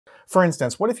For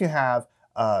instance, what if you have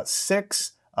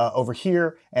 6 over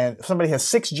here, and somebody has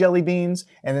 6 jelly beans,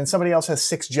 and then somebody else has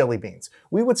 6 jelly beans?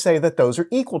 We would say that those are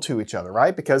equal to each other,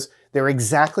 right? Because they're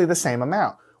exactly the same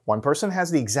amount. One person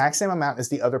has the exact same amount as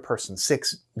the other person,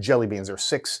 6 jelly beans or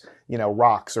 6,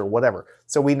 rocks or whatever.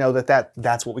 So we know that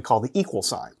that's what we call the equal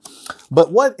sign.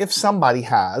 But what if somebody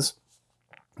has,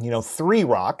 3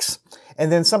 rocks,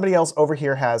 and then somebody else over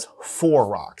here has 4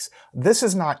 rocks? This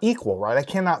is not equal, right? I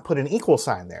cannot put an equal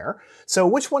sign there. So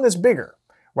which one is bigger,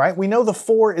 right? We know the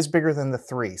 4 is bigger than the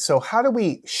 3. So how do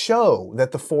we show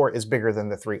that the 4 is bigger than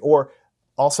the 3? Or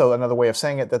also another way of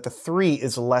saying it, that the 3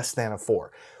 is less than a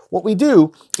 4. What we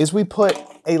do is we put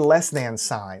a less than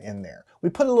sign in there. We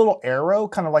put a little arrow,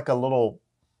 kind of like a little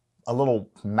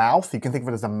mouth. You can think of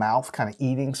it as a mouth kind of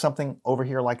eating something over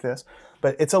here like this.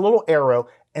 But it's a little arrow,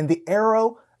 and the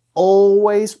arrow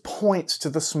always points to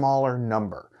the smaller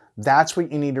number. That's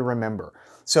what you need to remember.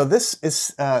 So this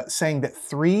is saying that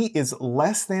 3 is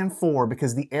less than 4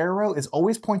 because the arrow is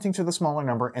always pointing to the smaller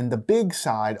number, and the big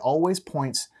side always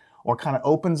points or kind of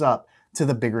opens up to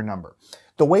the bigger number.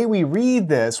 The way we read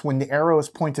this, when the arrow is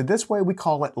pointed this way, we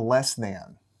call it less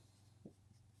than.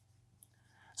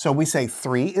 So we say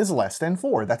 3 is less than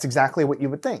 4. That's exactly what you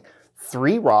would think.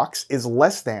 3 rocks is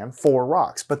less than 4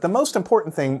 rocks. But the most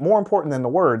important thing, more important than the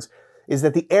words, is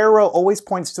that the arrow always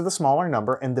points to the smaller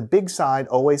number and the big side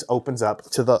always opens up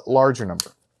to the larger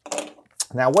number.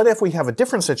 Now, what if we have a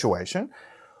different situation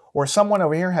where someone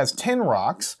over here has 10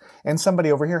 rocks and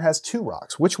somebody over here has 2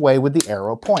 rocks? Which way would the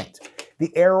arrow point?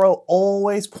 The arrow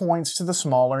always points to the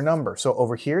smaller number. So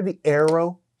over here, the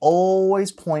arrow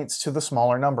always points to the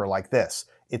smaller number like this.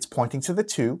 It's pointing to the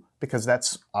 2 because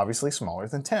that's obviously smaller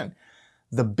than 10.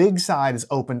 The big side is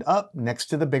opened up next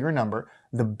to the bigger number.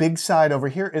 The big side over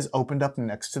here is opened up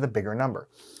next to the bigger number.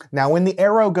 Now, when the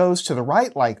arrow goes to the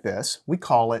right like this, we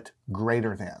call it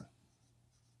greater than.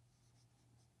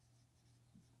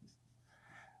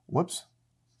 Whoops.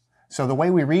 So the way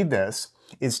we read this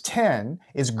is 10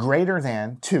 is greater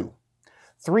than 2.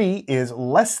 3 is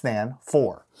less than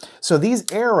 4. So these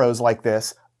arrows like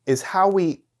this is how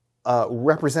we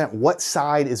represent what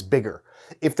side is bigger.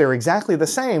 If they're exactly the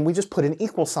same, we just put an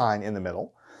equal sign in the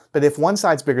middle. But if one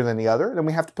side's bigger than the other, then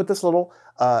we have to put this little,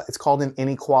 it's called an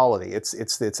inequality. It's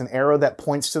an arrow that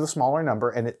points to the smaller number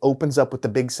and it opens up with the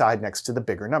big side next to the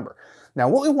bigger number. Now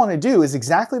what we want to do is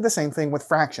exactly the same thing with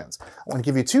fractions. I want to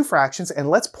give you 2 fractions and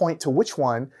let's point to which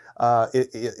one,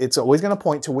 it's always going to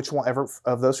point to which one ever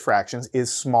of those fractions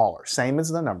is smaller, same as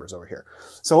the numbers over here.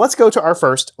 So let's go to our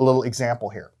first little example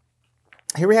here.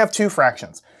 Here we have 2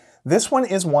 fractions. This one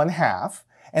is 1/2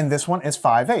 and this one is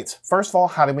 5/8. First of all,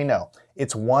 how do we know?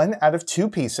 It's 1 out of 2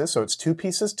 pieces, so it's 2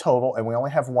 pieces total, and we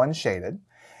only have 1 shaded.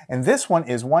 And this one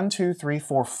is 1, 2, 3,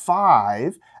 4,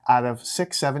 5 out of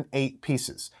 6, 7, 8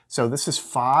 pieces. So this is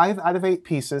 5 out of 8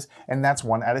 pieces, and that's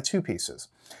 1 out of 2 pieces.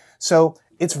 So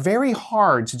it's very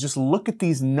hard to just look at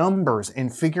these numbers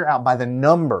and figure out by the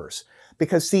numbers.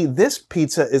 Because see, this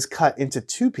pizza is cut into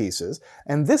 2 pieces,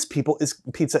 and this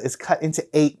pizza is cut into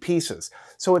 8 pieces.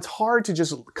 So it's hard to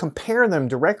just compare them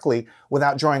directly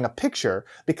without drawing a picture,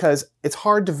 because it's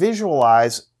hard to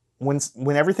visualize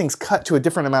when everything's cut to a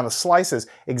different amount of slices,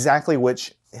 exactly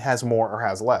which has more or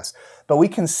has less. But we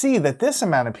can see that this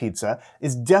amount of pizza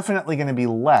is definitely going to be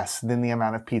less than the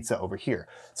amount of pizza over here.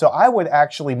 So I would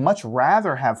actually much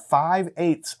rather have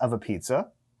 5/8 of a pizza,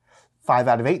 5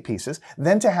 out of 8 pieces,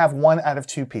 than to have 1 out of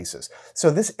 2 pieces. So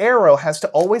this arrow has to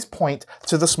always point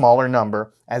to the smaller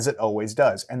number, as it always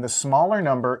does. And the smaller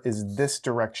number is this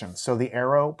direction. So the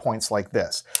arrow points like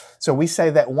this. So we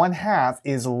say that 1/2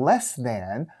 is less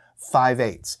than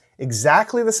 5/8.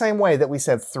 Exactly the same way that we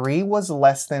said 3 was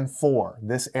less than 4.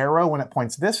 This arrow, when it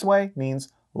points this way, means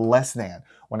less than.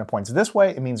 When it points this way,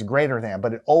 it means greater than.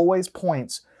 But it always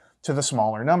points to the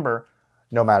smaller number,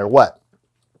 no matter what.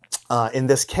 In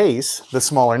this case, the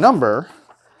smaller number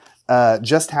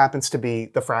just happens to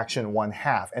be the fraction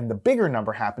 1/2, and the bigger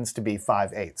number happens to be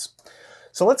 5/8.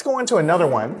 So let's go into another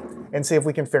one and see if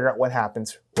we can figure out what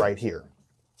happens right here.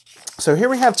 So here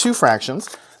we have 2 fractions.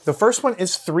 The first one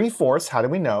is 3/4. How do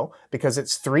we know? Because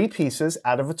it's 3 pieces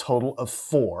out of a total of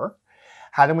 4.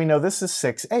 How do we know this is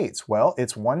 6/8? Well,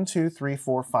 it's 1, 2, 3,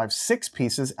 4, 5, 6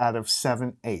 pieces out of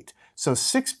 7, 8. So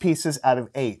 6 pieces out of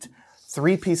 8,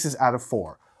 3 pieces out of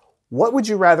 4. What would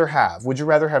you rather have? Would you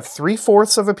rather have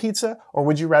 3/4 of a pizza, or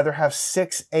would you rather have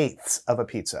 6/8 of a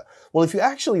pizza? Well, if you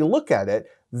actually look at it,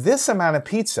 this amount of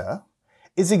pizza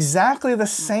is exactly the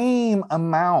same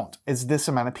amount as this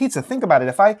amount of pizza. Think about it.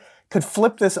 If I could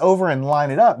flip this over and line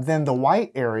it up, then the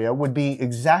white area would be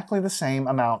exactly the same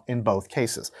amount in both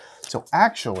cases. So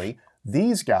actually,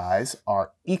 these guys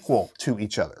are equal to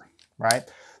each other. right?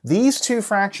 These two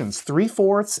fractions,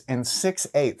 3/4 and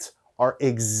 6/8, are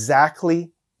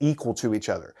exactly equal to each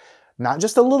other. Not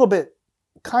just a little bit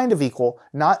kind of equal,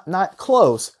 not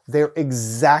close, they're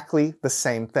exactly the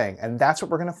same thing. And that's what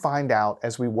we're going to find out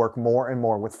as we work more and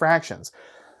more with fractions,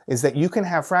 is that you can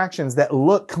have fractions that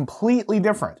look completely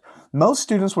different. Most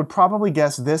students would probably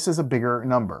guess this is a bigger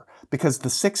number because the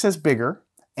 6 is bigger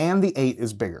and the 8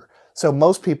 is bigger. So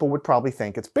most people would probably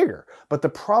think it's bigger. But the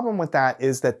problem with that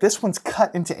is that this one's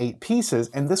cut into 8 pieces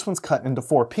and this one's cut into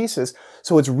 4 pieces.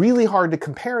 So it's really hard to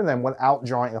compare them without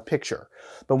drawing a picture.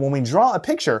 But when we draw a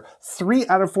picture, 3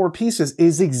 out of 4 pieces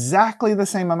is exactly the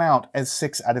same amount as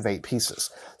 6 out of 8 pieces.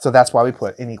 So that's why we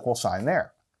put an equal sign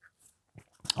there.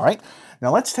 All right,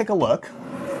 now let's take a look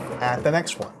at the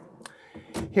next one.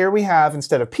 Here we have,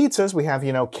 instead of pizzas, we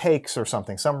have, cakes or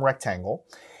something, some rectangle.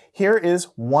 Here is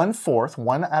 1/4,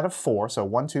 1 out of 4, so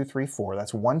 1, 2, 3, 4.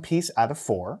 That's 1 piece out of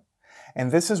 4.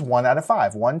 And this is 1 out of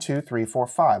 5, 1, 2, 3, 4,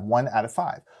 5, 1 out of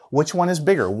 5. Which one is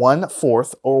bigger,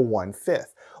 1/4 or 1/5?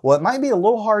 Well, it might be a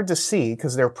little hard to see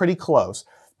because they're pretty close,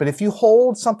 but if you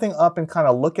hold something up and kind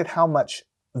of look at how much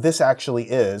this actually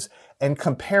is and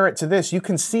compare it to this, you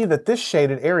can see that this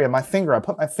shaded area, I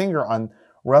put my finger on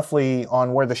roughly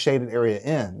on where the shaded area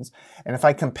ends. And if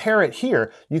I compare it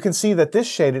here, you can see that this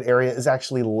shaded area is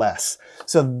actually less.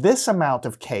 So this amount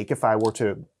of cake, if I were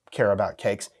to care about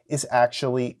cakes, is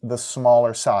actually the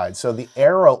smaller side. So the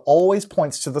arrow always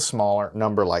points to the smaller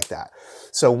number like that.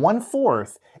 So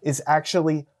 1/4 is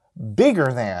actually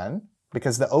bigger than,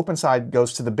 because the open side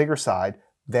goes to the bigger side,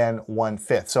 than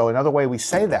 1/5. So another way we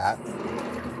say that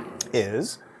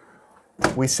is,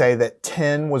 we say that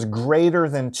 10 was greater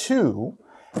than 2,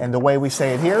 and the way we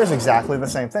say it here is exactly the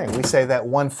same thing. We say that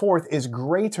 1/4 is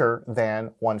greater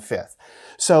than 1/5.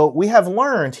 So we have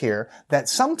learned here that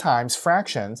sometimes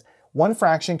fractions, one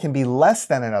fraction can be less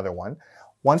than another one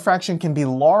fraction can be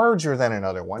larger than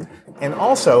another one, and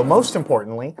also, most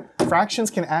importantly, fractions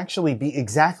can actually be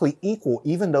exactly equal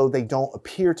even though they don't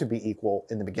appear to be equal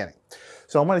in the beginning.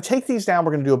 So I'm going to take these down,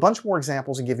 we're going to do a bunch more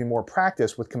examples and give you more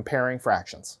practice with comparing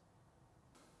fractions.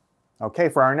 Okay,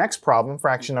 for our next problem,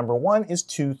 fraction number 1 is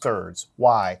 2/3.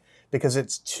 Why? Because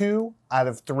it's 2 out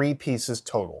of 3 pieces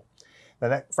total. The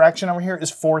next fraction over here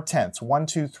is 4/10. 1,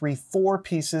 2, 3, 4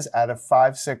 pieces out of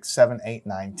 5, 6, 7, 8,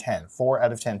 9, 10. 4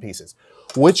 out of 10 pieces.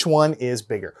 Which one is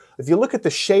bigger? If you look at the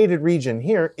shaded region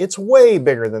here, it's way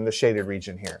bigger than the shaded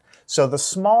region here. So the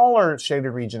smaller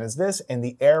shaded region is this, and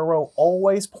the arrow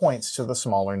always points to the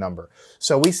smaller number.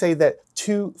 So we say that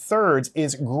 2/3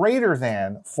 is greater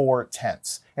than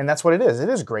 4/10. And that's what it is. It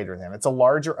is greater than. It's a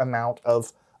larger amount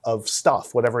of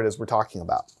stuff, whatever it is we're talking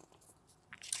about.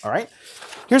 All right,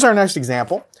 here's our next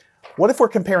example. What if we're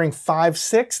comparing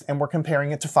 5/6 and we're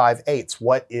comparing it to 5/8?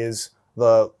 What is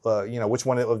which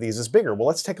one of these is bigger? Well,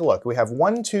 let's take a look. We have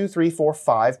 1, 2, 3, 4,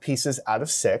 5 pieces out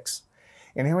of 6.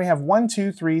 And here we have 1,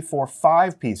 2, 3, 4,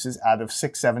 5 pieces out of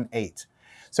 6, 7, 8.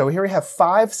 So here we have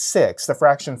 5/6, the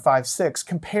fraction 5/6,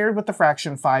 compared with the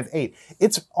fraction 5/8.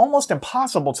 It's almost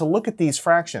impossible to look at these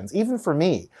fractions, even for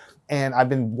me, and I've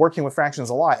been working with fractions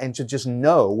a lot, and to just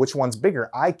know which one's bigger.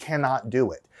 I cannot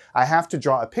do it. I have to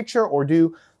draw a picture or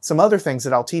do some other things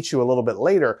that I'll teach you a little bit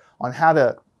later on how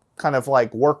to kind of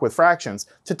like work with fractions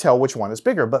to tell which one is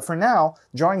bigger. But for now,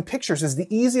 drawing pictures is the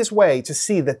easiest way to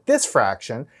see that this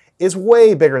fraction is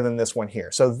way bigger than this one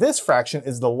here. So this fraction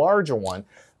is the larger one.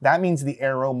 That means the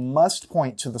arrow must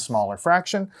point to the smaller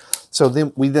fraction. So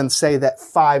then we say that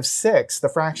 5/6, the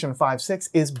fraction 5/6,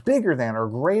 is bigger than or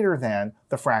greater than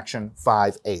the fraction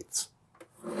 5/8.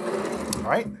 All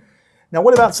right. Now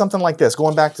what about something like this,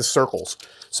 going back to circles?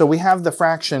 So we have the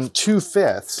fraction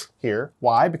 2/5 here.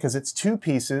 Why? Because it's 2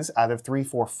 pieces out of 3,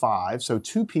 4, 5. So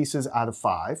 2 pieces out of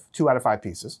 5, 2 out of 5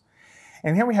 pieces.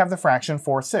 And here we have the fraction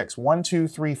 4/6. 1, 2,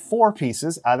 3, 4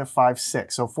 pieces out of 5,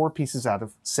 6. So 4 pieces out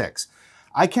of 6.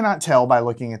 I cannot tell by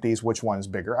looking at these which one is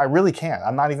bigger. I really can't.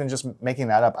 I'm not even just making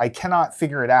that up. I cannot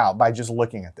figure it out by just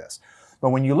looking at this.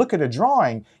 But when you look at a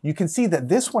drawing, you can see that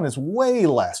this one is way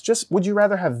less. Just, would you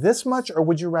rather have this much or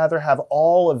would you rather have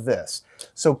all of this?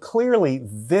 So clearly,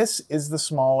 this is the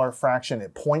smaller fraction.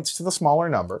 It points to the smaller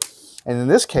number. And in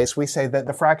this case, we say that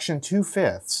the fraction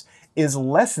 2/5 is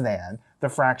less than the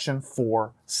fraction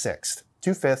 4/6.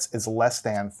 2/5 is less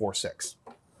than 4/6.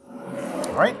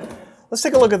 All right, let's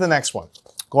take a look at the next one.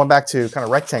 Going back to kind of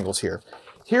rectangles here.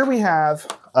 Here we have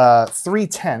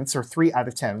 3/10, or 3 out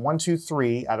of 10. 1, 2,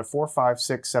 3 out of 4, 5,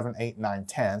 6, 7, 8, 9,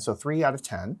 10. So 3 out of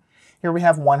 10. Here we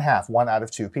have 1/2, 1 out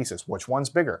of 2 pieces. Which one's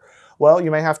bigger? Well, you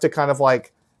may have to kind of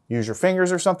like use your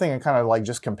fingers or something and kind of like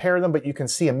just compare them, but you can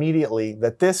see immediately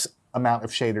that this amount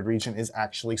of shaded region is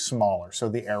actually smaller. So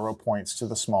the arrow points to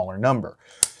the smaller number.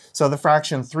 So the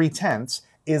fraction 3/10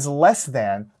 is less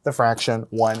than the fraction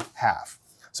 1/2.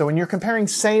 So when you're comparing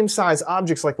same size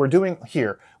objects like we're doing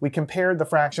here, we compared the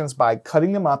fractions by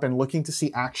cutting them up and looking to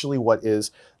see actually what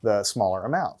is the smaller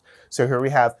amount. So here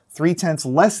we have 3/10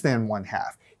 less than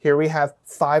 1/2. Here we have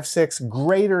 5/6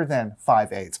 greater than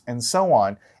 5/8, and so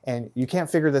on. And you can't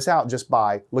figure this out just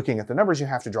by looking at the numbers. You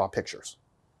have to draw pictures.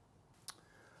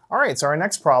 All right, so our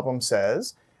next problem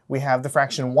says we have the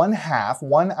fraction 1/2,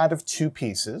 1 out of 2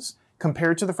 pieces,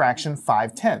 compared to the fraction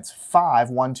 5/10. 5,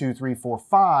 1, 2, 3, 4,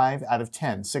 5 out of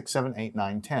 10. 6, 7, 8,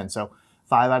 9, 10. So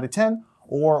 5 out of 10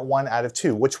 or 1 out of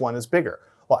 2. Which one is bigger?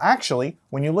 Well, actually,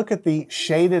 when you look at the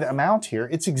shaded amount here,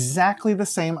 it's exactly the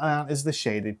same amount as the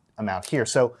shaded amount here.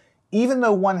 So even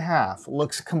though 1/2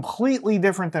 looks completely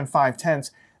different than 5/10,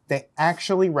 they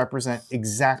actually represent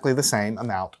exactly the same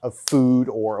amount of food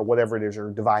or whatever it is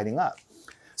you're dividing up.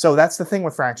 So that's the thing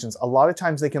with fractions. A lot of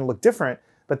times they can look different,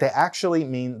 but they actually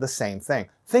mean the same thing.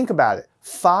 Think about it.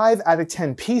 5 out of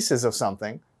 10 pieces of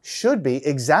something should be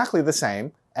exactly the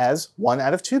same as 1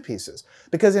 out of 2 pieces,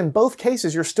 because in both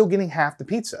cases you're still getting half the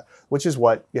pizza, which is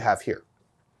what you have here.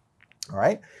 All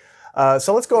right,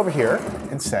 so let's go over here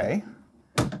and say,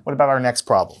 what about our next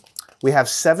problem? We have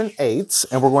 7/8,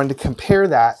 and we're going to compare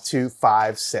that to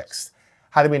 5/6.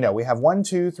 How do we know? We have 1,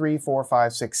 2, 3, 4,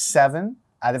 5, 6, 7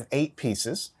 out of 8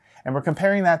 pieces, and we're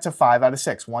comparing that to 5 out of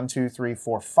 6. 1, 2, 3,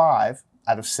 4, 5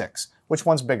 out of 6. Which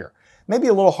one's bigger? Maybe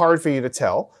a little hard for you to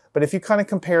tell, but if you kind of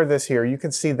compare this here, you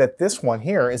can see that this one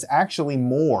here is actually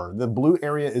more. The blue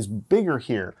area is bigger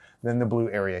here than the blue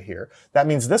area here. That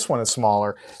means this one is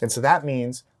smaller, and so that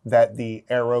means that the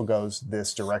arrow goes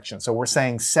this direction. So we're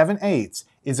saying 7/8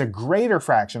 is a greater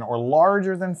fraction or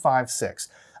larger than 5/6.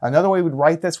 Another way we'd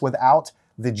write this without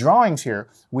the drawings here,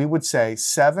 we would say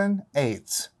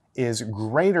 7/8 is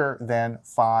greater than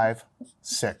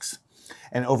 5/6.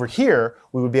 And over here,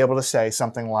 we would be able to say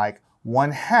something like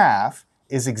 1/2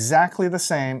 is exactly the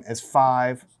same as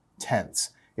 5/10.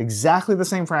 Exactly the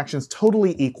same fractions,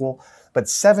 totally equal, but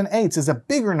 7/8 is a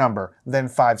bigger number than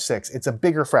 5/6. It's a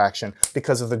bigger fraction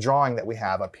because of the drawing that we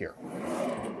have up here.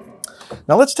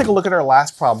 Now let's take a look at our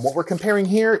last problem. What we're comparing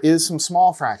here is some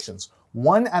small fractions.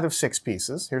 1 out of 6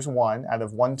 pieces. Here's 1 out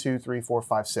of 1, 2, 3, 4,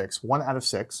 5, 6. 1 out of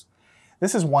 6.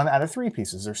 This is 1 out of 3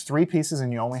 pieces. There's 3 pieces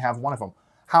and you only have one of them.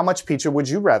 How much pizza would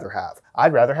you rather have?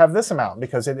 I'd rather have this amount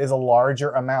because it is a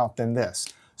larger amount than this.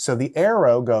 So the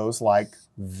arrow goes like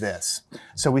this.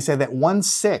 So we say that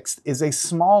 1/6 is a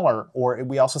smaller, or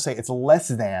we also say it's less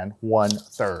than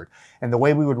 1/3. And the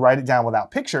way we would write it down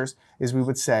without pictures is we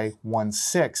would say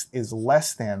 1/6 is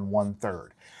less than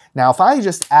 1/3. Now, if I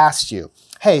just asked you,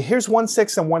 hey, here's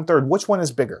 1/6 and 1/3, which one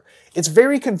is bigger? It's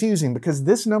very confusing because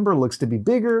this number looks to be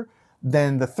bigger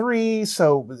than the 3,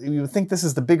 so you would think this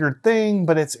is the bigger thing,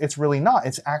 but it's really not.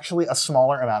 It's actually a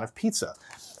smaller amount of pizza.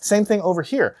 Same thing over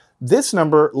here. This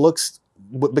number looks,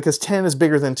 because 10 is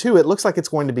bigger than 2, it looks like it's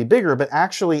going to be bigger, but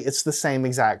actually it's the same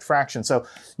exact fraction. So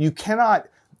you cannot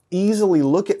easily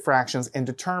look at fractions and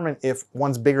determine if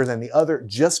one's bigger than the other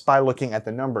just by looking at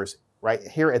the numbers. Right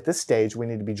here at this stage, we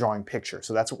need to be drawing pictures.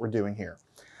 So that's what we're doing here.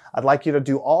 I'd like you to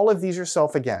do all of these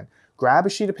yourself again. Grab a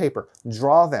sheet of paper,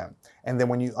 draw them, and then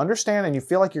when you understand and you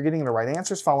feel like you're getting the right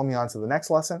answers, follow me on to the next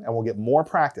lesson and we'll get more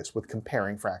practice with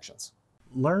comparing fractions.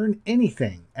 Learn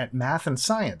anything at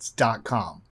mathandscience.com.